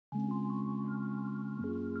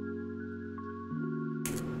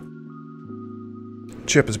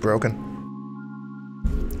Chip is broken.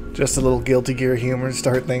 Just a little Guilty Gear humor to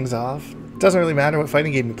start things off. Doesn't really matter what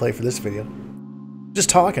fighting game you play for this video. Just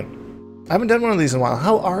talking. I haven't done one of these in a while.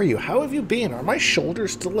 How are you? How have you been? Are my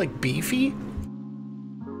shoulders still like beefy?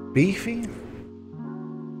 Beefy?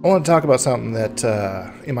 I want to talk about something that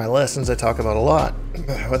in my lessons I talk about a lot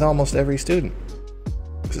with almost every student.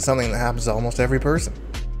 It's something that happens to almost every person.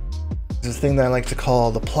 It's a thing that I like to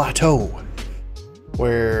call the plateau,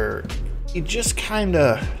 where you just kind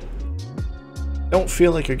of don't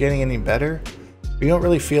feel like you're getting any better. You don't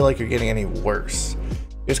really feel like you're getting any worse.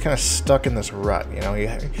 You're just kind of stuck in this rut, you know.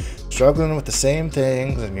 You're struggling with the same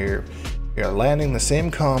things, and you're landing the same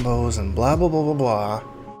combos, and blah blah blah blah blah.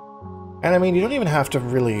 And I mean, you don't even have to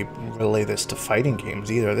really relay this to fighting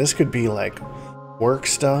games either. This could be like work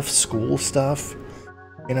stuff, school stuff.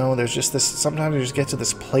 You know, there's just this. Sometimes you just get to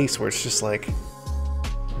this place where it's just like,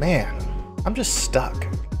 man, I'm just stuck.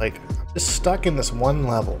 Like, I'm just stuck in this one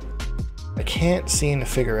level. I can't seem to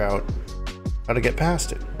figure out how to get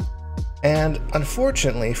past it. And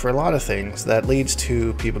unfortunately, for a lot of things, that leads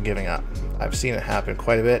to people giving up. I've seen it happen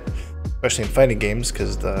quite a bit, especially in fighting games,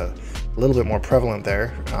 because a little bit more prevalent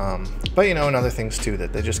there. But you know, in other things too,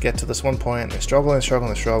 that they just get to this one point and they struggle and struggle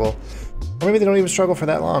and struggle. Or maybe they don't even struggle for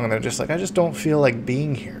that long, and they're just like, I just don't feel like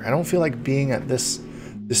being here. I don't feel like being at this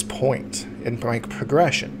point in my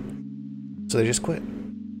progression. So they just quit.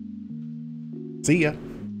 See ya.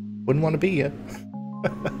 Wouldn't want to be you.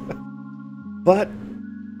 But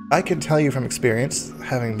I can tell you from experience,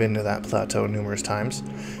 having been to that plateau numerous times,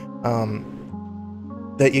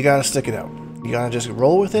 that you gotta stick it out. You gotta just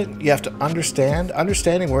roll with it. You have to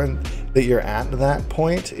understanding where that you're at that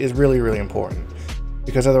point is really, really important.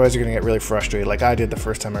 Because otherwise you're gonna get really frustrated, like I did the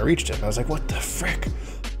first time I reached it. And I was like, what the frick?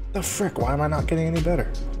 The frick? Why am I not getting any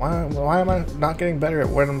better? Why am I not getting better at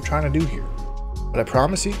what I'm trying to do here? But I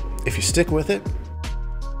promise you, if you stick with it,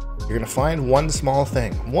 you're gonna find one small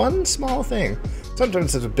thing. One small thing.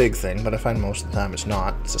 Sometimes it's a big thing, but I find most of the time it's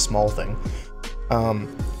not. It's a small thing. And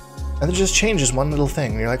it just changes one little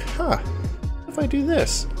thing. And you're like, huh, what if I do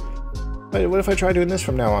this? What if I try doing this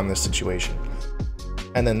from now on in this situation?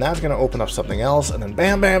 And then that's gonna open up something else, and then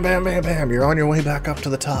bam, bam, bam, bam, bam, you're on your way back up to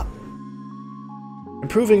the top.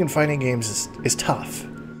 Improving in fighting games is tough.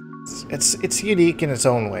 It's unique in its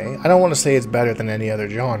own way. I don't want to say it's better than any other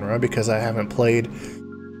genre, because I haven't played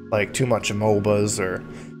like too much of MOBAs or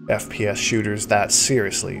FPS shooters that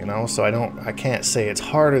seriously, you know, so I can't say it's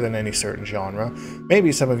harder than any certain genre.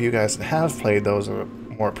 Maybe some of you guys that have played those at a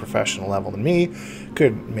more professional level than me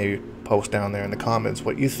could maybe post down there in the comments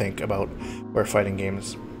what you think about where fighting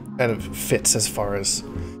games kind of fits as far as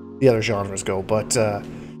the other genres go. But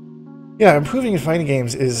yeah, improving in fighting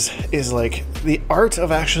games is like the art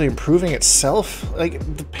of actually improving itself. Like,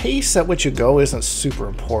 the pace at which you go isn't super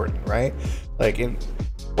important, right? Like,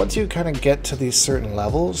 once you kind of get to these certain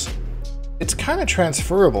levels, it's kind of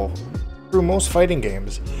transferable through most fighting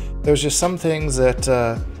games. There's just some things that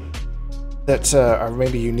are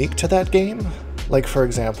maybe unique to that game. Like, for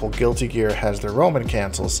example, Guilty Gear has their Roman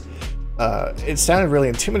cancels. It sounded really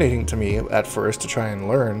intimidating to me at first to try and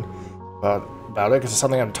learn about it, because it's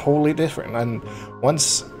something I'm totally different. And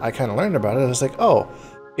once I kind of learned about it, I was like, oh,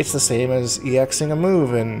 it's the same as EXing a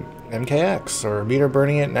move in MKX or meter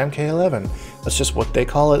burning it in MK11. That's just what they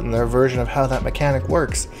call it in their version of how that mechanic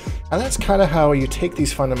works. And that's kind of how you take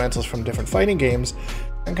these fundamentals from different fighting games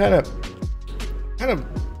and kind of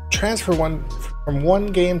transfer one from one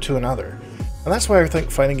game to another. And that's why I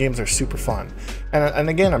think fighting games are super fun. And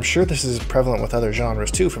again, I'm sure this is prevalent with other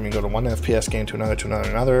genres too. From you go to one FPS game to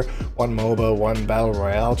another, one MOBA, one battle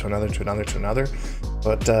royale to another.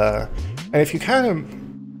 But and if you kind of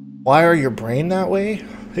wire your brain that way,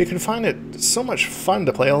 you can find it so much fun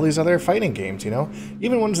to play all these other fighting games, you know?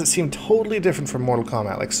 Even ones that seem totally different from Mortal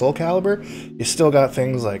Kombat, like Soul Calibur, you still got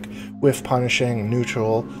things like whiff punishing,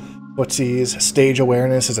 neutral, footsies, stage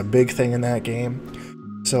awareness is a big thing in that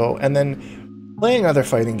game. So, and then playing other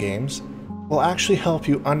fighting games will actually help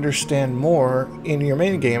you understand more in your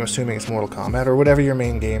main game, assuming it's Mortal Kombat or whatever your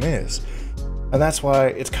main game is. And that's why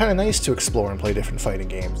it's kind of nice to explore and play different fighting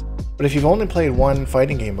games. But if you've only played one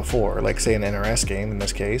fighting game before, like say an NRS game in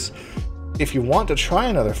this case, if you want to try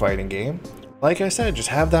another fighting game, like I said, just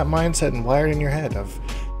have that mindset and wired in your head of,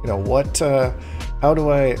 you know, how do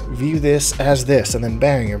I view this as this? And then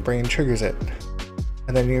bang, your brain triggers it.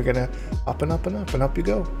 And then you're gonna up and up and up and up you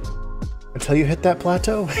go. Until you hit that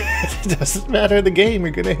plateau. It doesn't matter the game,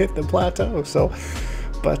 you're gonna hit the plateau. So,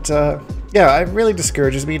 but yeah, it really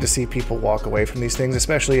discourages me to see people walk away from these things,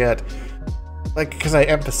 especially at, like, because I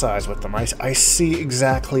empathize with them. I see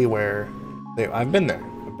exactly where I've been there.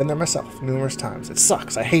 I've been there myself numerous times. It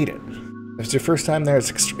sucks. I hate it. If it's your first time there, it's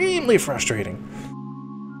extremely frustrating.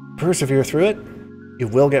 Persevere through it. You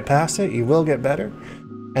will get past it. You will get better.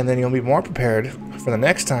 And then you'll be more prepared for the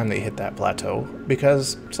next time that you hit that plateau,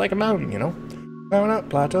 because it's like a mountain, you know? Climbing up,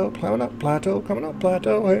 plateau, climbing up, plateau, coming up,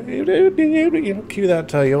 plateau. You know, cue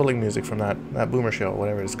that yodeling music from that Boomer show,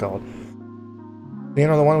 whatever it's called. You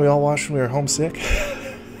know, the one we all watched when we were homesick?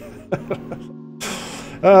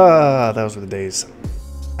 Ah, those were the days.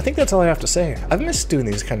 I think that's all I have to say. I've missed doing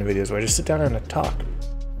these kind of videos where I just sit down and I talk.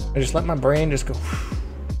 I just let my brain just go,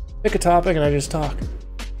 pick a topic and I just talk.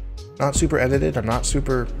 Not super edited, I'm not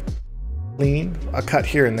super clean. I'll cut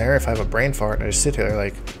here and there if I have a brain fart and I just sit here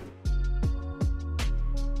like...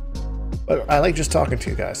 But I like just talking to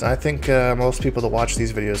you guys. And I think most people that watch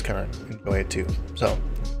these videos kind of enjoy it too. So,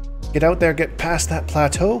 get out there, get past that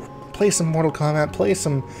plateau, play some Mortal Kombat, play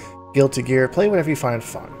some Guilty Gear, play whatever you find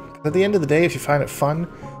fun. At the end of the day, if you find it fun,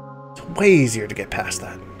 it's way easier to get past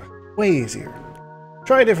that. Way easier.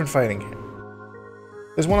 Try a different fighting game.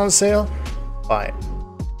 There's one on sale, buy it.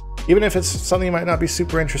 Even if it's something you might not be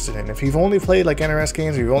super interested in. If you've only played like NRS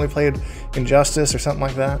games, or you've only played Injustice or something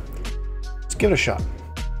like that, just give it a shot.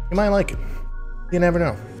 You might like it. You never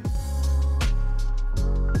know.